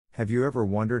Have you ever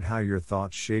wondered how your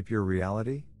thoughts shape your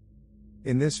reality?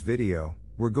 In this video,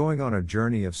 we're going on a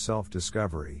journey of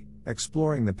self-discovery,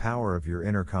 exploring the power of your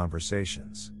inner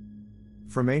conversations.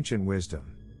 From ancient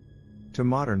wisdom to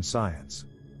modern science,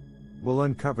 we'll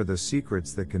uncover the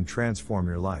secrets that can transform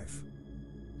your life.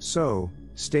 So,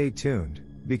 stay tuned,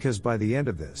 because by the end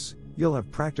of this, you'll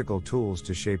have practical tools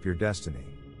to shape your destiny.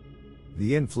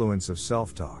 The influence of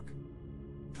self-talk.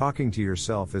 Talking to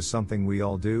yourself is something we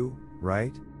all do,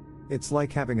 right? It's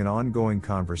like having an ongoing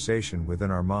conversation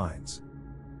within our minds.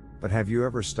 But have you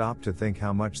ever stopped to think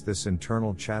how much this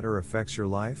internal chatter affects your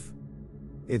life?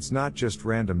 It's not just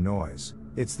random noise,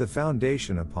 it's the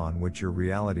foundation upon which your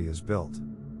reality is built.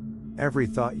 Every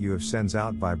thought you have sends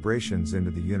out vibrations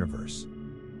into the universe,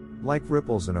 like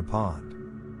ripples in a pond.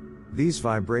 These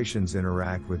vibrations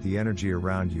interact with the energy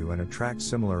around you and attract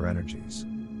similar energies.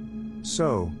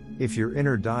 So, if your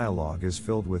inner dialogue is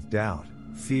filled with doubt,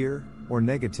 fear, or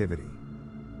negativity,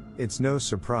 it's no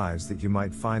surprise that you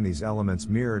might find these elements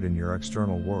mirrored in your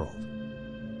external world.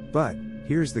 But,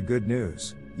 here's the good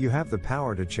news, you have the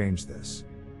power to change this.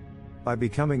 By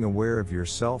becoming aware of your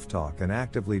self-talk and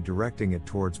actively directing it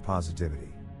towards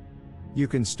positivity, you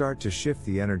can start to shift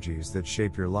the energies that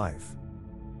shape your life.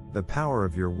 The power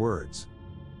of your words.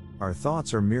 Our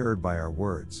thoughts are mirrored by our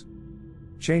words.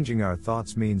 Changing our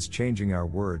thoughts means changing our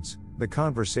words, the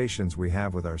conversations we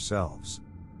have with ourselves.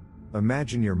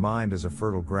 Imagine your mind as a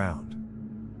fertile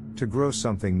ground. To grow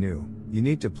something new, you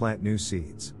need to plant new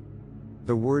seeds.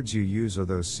 The words you use are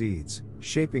those seeds,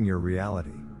 shaping your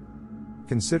reality.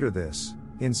 Consider this: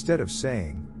 instead of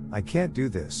saying, "I can't do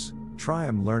this," try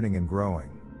 "I'm learning and growing."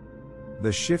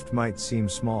 The shift might seem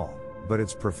small, but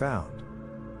it's profound.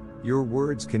 Your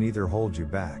words can either hold you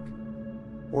back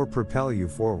or propel you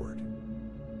forward.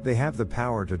 They have the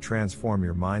power to transform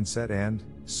your mindset and,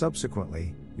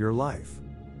 subsequently, your life.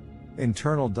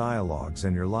 Internal dialogues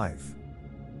in your life.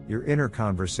 Your inner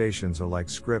conversations are like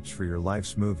scripts for your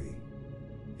life's movie.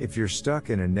 If you're stuck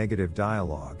in a negative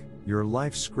dialogue, your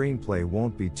life's screenplay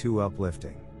won't be too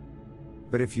uplifting.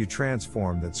 But if you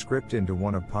transform that script into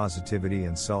one of positivity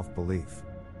and self-belief,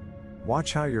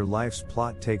 watch how your life's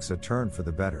plot takes a turn for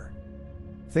the better.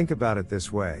 Think about it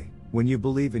this way: when you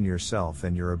believe in yourself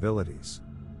and your abilities,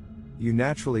 you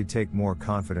naturally take more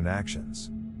confident actions.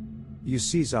 You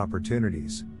seize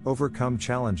opportunities, overcome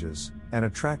challenges, and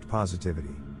attract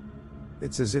positivity.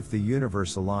 It's as if the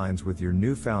universe aligns with your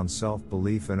newfound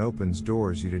self-belief and opens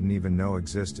doors you didn't even know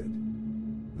existed.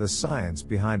 The science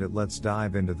behind it. Let's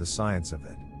dive into the science of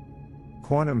it.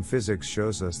 Quantum physics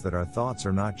shows us that our thoughts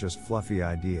are not just fluffy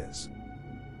ideas.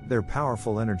 They're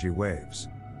powerful energy waves.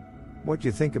 What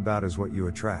you think about is what you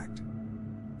attract.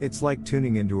 It's like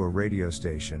tuning into a radio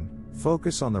station.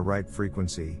 Focus on the right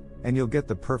frequency, and you'll get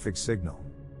the perfect signal.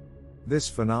 This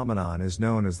phenomenon is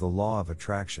known as the law of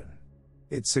attraction.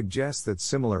 It suggests that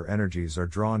similar energies are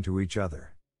drawn to each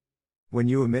other. When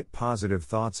you emit positive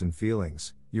thoughts and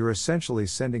feelings, you're essentially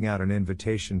sending out an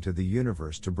invitation to the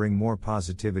universe to bring more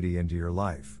positivity into your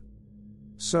life.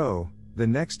 So, the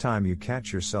next time you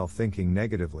catch yourself thinking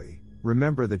negatively,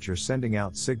 remember that you're sending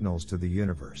out signals to the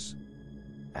universe.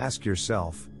 Ask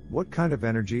yourself, what kind of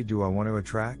energy do I want to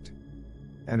attract?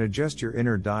 And adjust your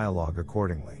inner dialogue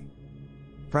accordingly.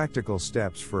 Practical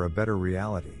steps for a better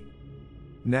reality.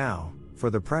 Now, for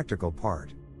the practical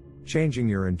part. Changing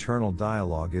your internal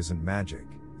dialogue isn't magic,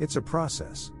 it's a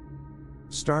process.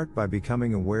 Start by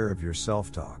becoming aware of your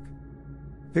self-talk.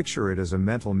 Picture it as a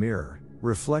mental mirror,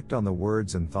 reflect on the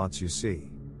words and thoughts you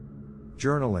see.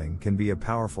 Journaling can be a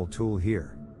powerful tool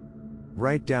here.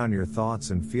 Write down your thoughts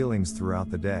and feelings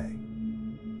throughout the day.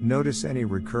 Notice any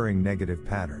recurring negative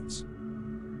patterns.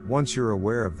 Once you're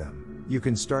aware of them, you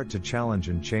can start to challenge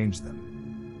and change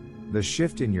them. The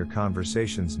shift in your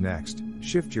conversations next.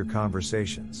 Shift your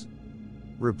conversations.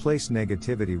 Replace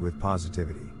negativity with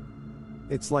positivity.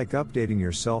 It's like updating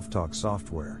your self-talk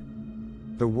software.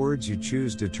 The words you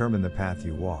choose determine the path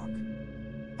you walk.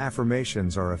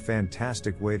 Affirmations are a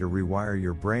fantastic way to rewire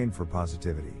your brain for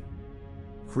positivity.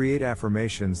 Create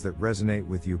affirmations that resonate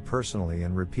with you personally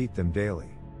and repeat them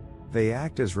daily. They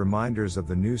act as reminders of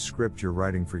the new script you're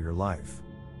writing for your life.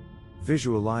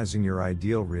 Visualizing your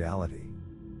ideal reality.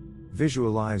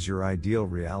 Visualize your ideal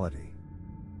reality.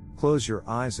 Close your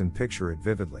eyes and picture it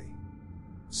vividly.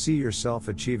 See yourself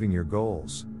achieving your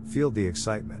goals, feel the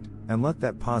excitement, and let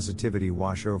that positivity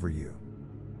wash over you.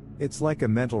 It's like a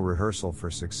mental rehearsal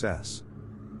for success.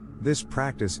 This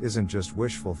practice isn't just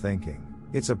wishful thinking,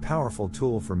 it's a powerful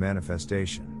tool for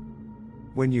manifestation.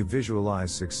 When you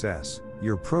visualize success,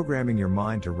 you're programming your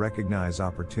mind to recognize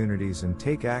opportunities and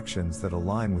take actions that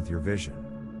align with your vision.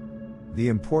 The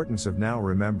importance of now.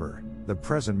 Remember, the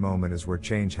present moment is where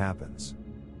change happens.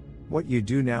 What you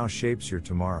do now shapes your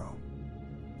tomorrow.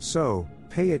 So,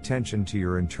 pay attention to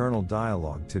your internal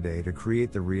dialogue today to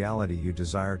create the reality you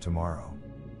desire tomorrow.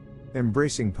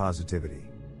 Embracing positivity.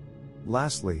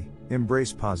 Lastly,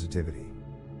 embrace positivity.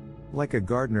 Like a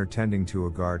gardener tending to a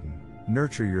garden,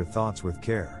 nurture your thoughts with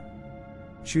care.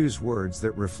 Choose words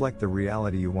that reflect the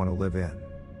reality you want to live in.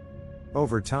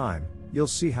 Over time, you'll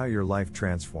see how your life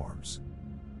transforms.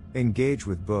 Engage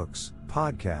with books,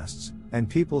 podcasts, and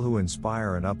people who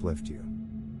inspire and uplift you.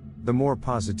 The more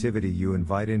positivity you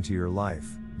invite into your life,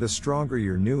 the stronger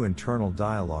your new internal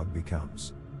dialogue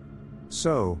becomes.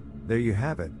 So, there you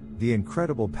have it, the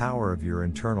incredible power of your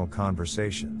internal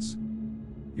conversations.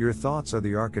 Your thoughts are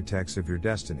the architects of your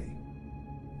destiny.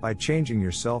 By changing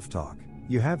your self-talk,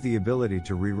 you have the ability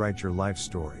to rewrite your life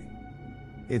story.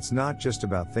 It's not just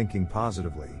about thinking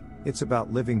positively, it's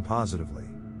about living positively.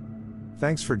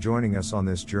 Thanks for joining us on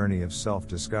this journey of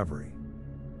self-discovery.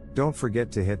 Don't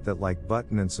forget to hit that like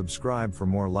button and subscribe for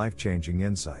more life-changing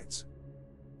insights.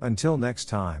 Until next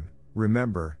time,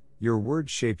 remember, your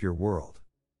words shape your world.